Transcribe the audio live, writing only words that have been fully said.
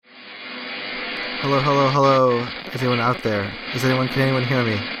Hello, hello, hello. Is anyone out there? Can anyone hear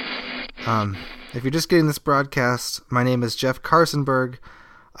me? If you're just getting this broadcast, my name is Jeff Carsonberg.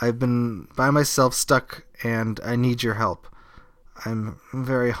 I've been by myself stuck and I need your help. I'm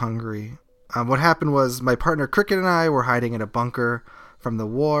very hungry. What happened was my partner Cricket and I were hiding in a bunker from the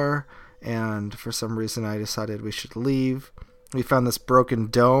war, and for some reason I decided we should leave. We found this broken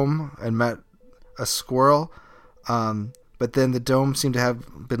dome and met a squirrel. But then the dome seemed to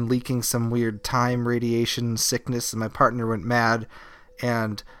have been leaking some weird time radiation sickness, and my partner went mad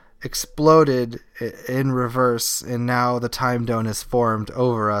and exploded in reverse, and now the time dome has formed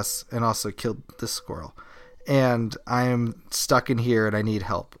over us and also killed the squirrel. And I am stuck in here and I need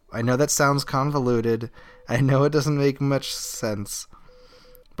help. I know that sounds convoluted. I know it doesn't make much sense,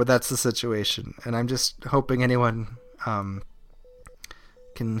 but that's the situation. And I'm just hoping anyone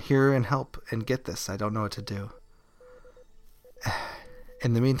can hear and help and get this. I don't know what to do.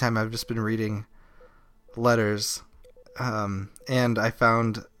 In the meantime, I've just been reading letters, and I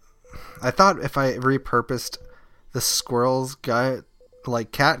thought if I repurposed the squirrel's gut,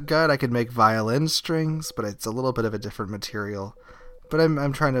 like cat gut, I could make violin strings, but it's a little bit of a different material. But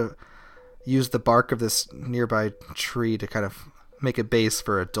I'm trying to use the bark of this nearby tree to kind of make a base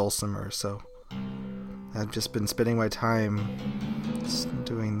for a dulcimer, so I've just been spending my time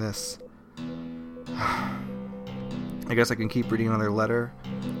doing this. I guess I can keep reading another letter.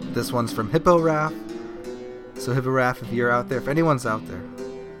 This one's from Hippo Raff. So Hippo Raff, if you're out there, if anyone's out there,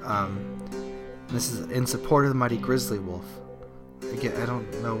 this is in support of the mighty grizzly wolf. Again, I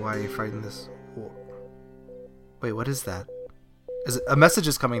don't know why you're fighting this. Wait, what is that? A message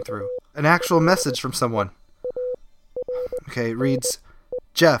is coming through. An actual message from someone. Okay, it reads,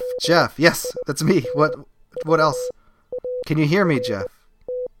 Jeff, yes, that's me. What else? Can you hear me, Jeff?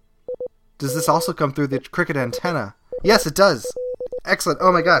 Does this also come through the cricket antenna? Yes, it does. Excellent.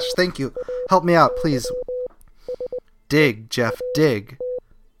 Oh my gosh, thank you. Help me out, please. Dig, Jeff, dig.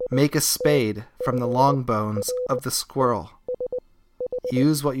 Make a spade from the long bones of the squirrel.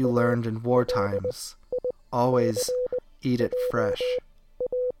 Use what you learned in war times. Always eat it fresh.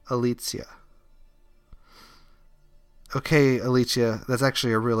 Alicia. Okay, Alicia, that's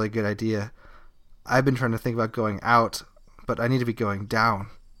actually a really good idea. I've been trying to think about going out, but I need to be going down.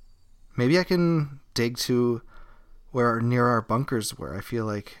 Maybe I can dig to where near our bunkers were. I feel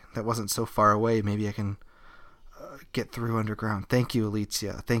like that wasn't so far away. Maybe I can get through underground. Thank you,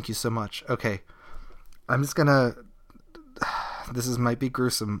 Alicia. Thank you so much. Okay, I'm just gonna... This might be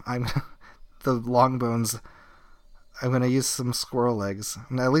gruesome. The long bones... I'm gonna use some squirrel legs.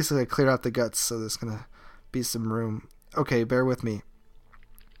 And at least I cleared out the guts, so there's gonna be some room. Okay, bear with me.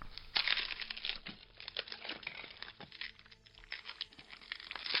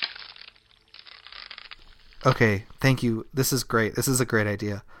 Okay, thank you. This is great. This is a great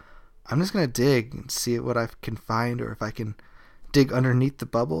idea. I'm just going to dig and see what I can find, or if I can dig underneath the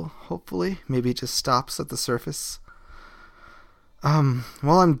bubble, hopefully. Maybe it just stops at the surface. While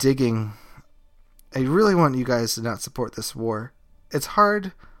I'm digging, I really want you guys to not support this war. It's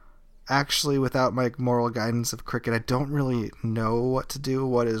hard, actually, without my moral guidance of cricket. I don't really know what to do,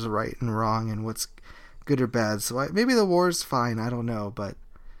 what is right and wrong, and what's good or bad. So maybe the war's fine, I don't know, but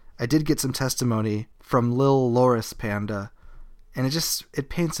I did get some testimony from Lil Loris Panda, and it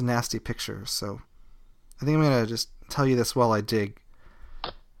paints a nasty picture, so I think I'm going to just tell you this while I dig.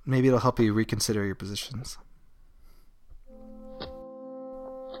 Maybe it'll help you reconsider your positions.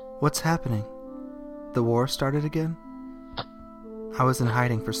 What's happening? The war started again? I was in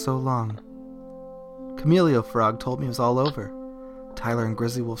hiding for so long. Chameleon Frog told me it was all over. Tyler and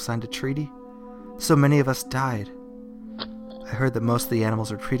Grizzly Wolf signed a treaty. So many of us died. I heard that most of the animals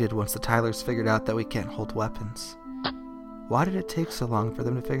are treated once the Tylers figured out that we can't hold weapons. Why did it take so long for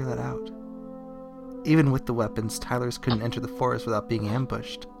them to figure that out? Even with the weapons, Tylers couldn't enter the forest without being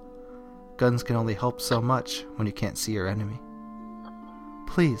ambushed. Guns can only help so much when you can't see your enemy.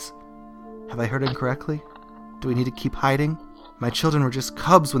 Please, have I heard incorrectly? Do we need to keep hiding? My children were just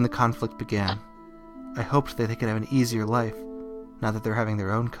cubs when the conflict began. I hoped that they could have an easier life, now that they're having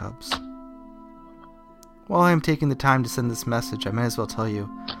their own cubs. While I am taking the time to send this message, I might as well tell you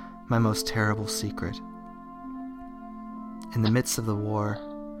my most terrible secret. In the midst of the war,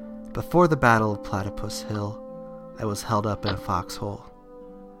 before the Battle of Platypus Hill, I was held up in a foxhole.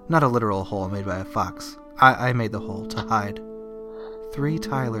 Not a literal hole made by a fox. I made the hole to hide. 3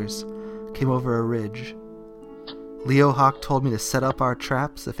 Tylers came over a ridge. Leo Hawk told me to set up our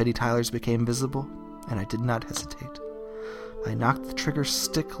traps if any Tylers became visible, and I did not hesitate. I knocked the trigger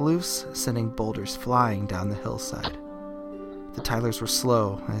stick loose, sending boulders flying down the hillside. The Tylers were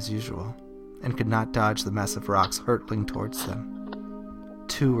slow, as usual, and could not dodge the massive rocks hurtling towards them.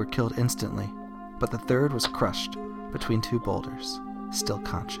 2 were killed instantly, but the third was crushed between two boulders, still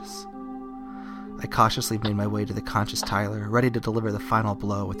conscious. I cautiously made my way to the conscious Tyler, ready to deliver the final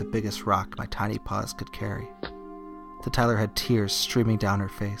blow with the biggest rock my tiny paws could carry. The Tyler had tears streaming down her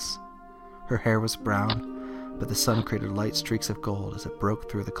face. Her hair was brown, but the sun created light streaks of gold as it broke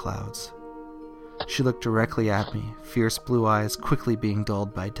through the clouds. She looked directly at me, fierce blue eyes quickly being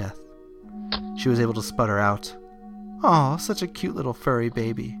dulled by death. She was able to sputter out, "Aw, such a cute little furry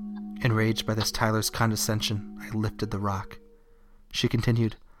baby." Enraged by this Tyler's condescension, I lifted the rock. She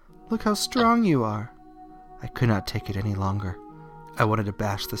continued, "Look how strong you are." I could not take it any longer. I wanted to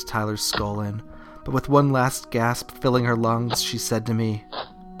bash this Tyler's skull in, but with one last gasp filling her lungs, she said to me,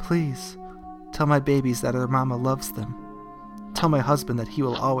 "Please, tell my babies that their mama loves them. Tell my husband that he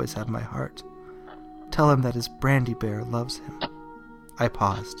will always have my heart. Tell him that his Brandy Bear loves him." I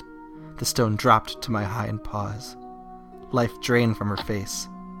paused. The stone dropped to my hind paws. Life drained from her face.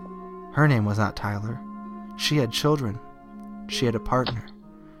 Her name was not Tyler. She had children. She had a partner.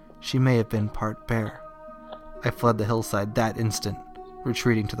 She may have been part bear. I fled the hillside that instant,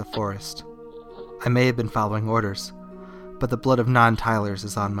 retreating to the forest. I may have been following orders, but the blood of non-Tylers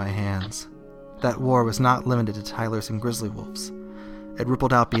is on my hands. That war was not limited to Tylers and grizzly wolves. It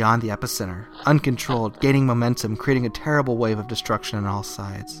rippled out beyond the epicenter, uncontrolled, gaining momentum, creating a terrible wave of destruction on all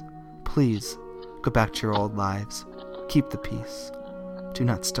sides. Please, go back to your old lives. Keep the peace. Do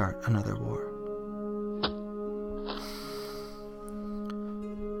not start another war.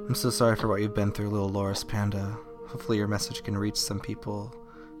 I'm so sorry for what you've been through, little Loris Panda. Hopefully your message can reach some people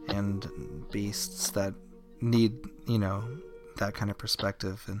and beasts that need, that kind of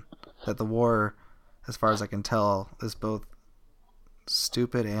perspective. And that the war, as far as I can tell, is both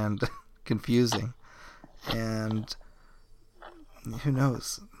stupid and confusing. And who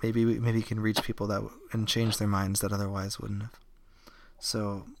knows? Maybe you can reach people that and change their minds that otherwise wouldn't have.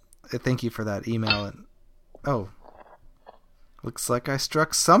 So, I thank you for that email. And looks like I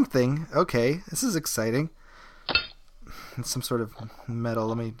struck something. Okay, this is exciting. It's some sort of metal.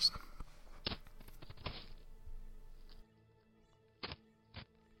 Let me just...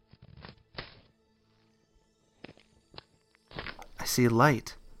 I see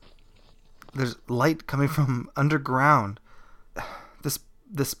light. There's light coming from underground.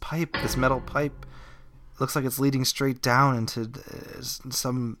 This pipe, this metal pipe, looks like it's leading straight down into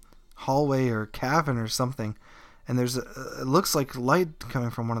some hallway or cavern or something. And it looks like light coming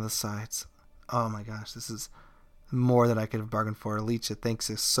from one of the sides. Oh my gosh, this is more than I could have bargained for. Leech, thanks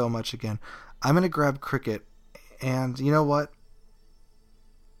you so much again. I'm going to grab Cricket, and you know what?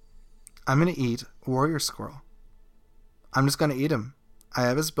 I'm going to eat Warrior Squirrel. I'm just going to eat him. I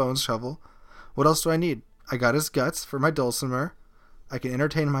have his bones shovel. What else do I need? I got his guts for my dulcimer. I can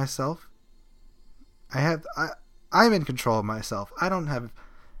entertain myself. I'm in control of myself. I don't have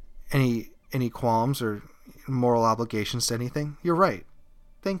any qualms or moral obligations to anything. You're right.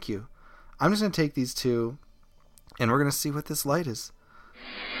 Thank you. I'm just going to take these two, and we're going to see what this light is.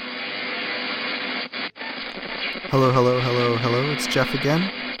 Hello. It's Jeff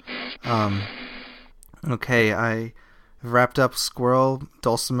again. Okay, I wrapped up Squirrel,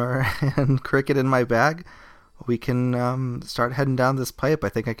 Dulcimer, and Cricket in my bag. We can start heading down this pipe. I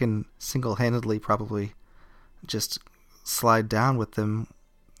think I can single-handedly probably just slide down with them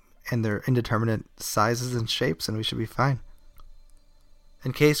in their indeterminate sizes and shapes, and we should be fine.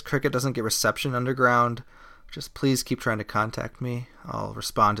 In case Cricket doesn't get reception underground, just please keep trying to contact me. I'll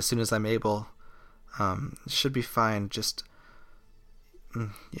respond as soon as I'm able. Should be fine. Just,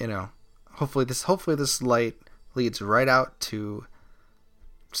 hopefully this light leads right out to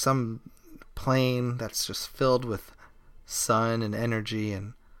some plane that's just filled with sun and energy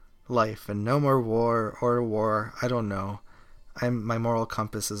and life and no more war. I don't know. My moral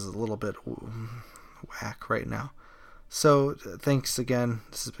compass is a little bit whack right now. So thanks again.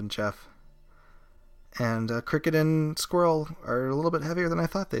 This has been Jeff. And Cricket and Squirrel are a little bit heavier than I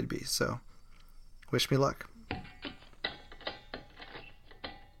thought they'd be. So wish me luck.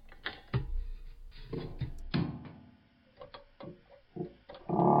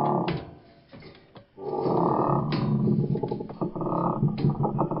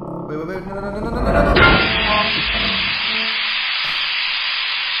 Wait, no.